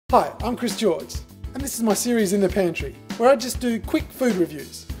Hi, I'm Chris George, and this is my series In the Pantry, where I just do quick food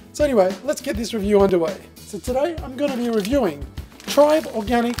reviews. So anyway, let's get this review underway. So today I'm going to be reviewing Tribe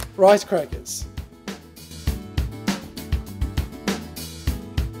Organic Rice Crackers.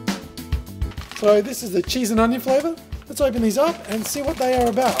 So this is the cheese and onion flavour. Let's open these up and see what they are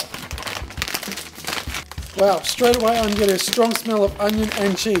about. Wow, straight away I'm getting a strong smell of onion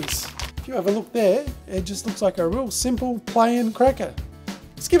and cheese. If you have a look there, it just looks like a real simple plain cracker.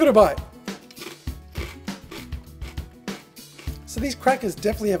 Let's give it a bite. So these crackers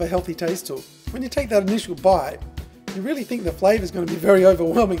definitely have a healthy taste to them. When you take that initial bite, you really think the flavour is going to be very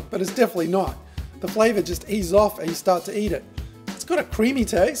overwhelming, but it's definitely not. The flavour just eases off and you start to eat it. It's got a creamy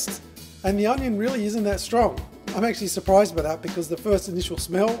taste, and the onion really isn't that strong. I'm actually surprised by that because the first initial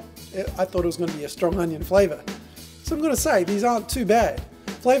smell, I thought it was going to be a strong onion flavour. So I'm going to say these aren't too bad.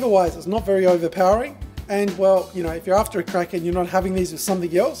 Flavour-wise, it's not very overpowering. And well, you know, if you're after a cracker and you're not having these with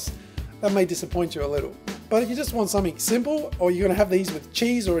something else, that may disappoint you a little. But if you just want something simple, or you're going to have these with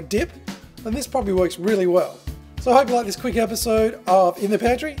cheese or a dip, then this probably works really well. So I hope you liked this quick episode of In the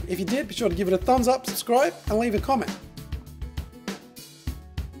Pantry. If you did, be sure to give it a thumbs up, subscribe, and leave a comment.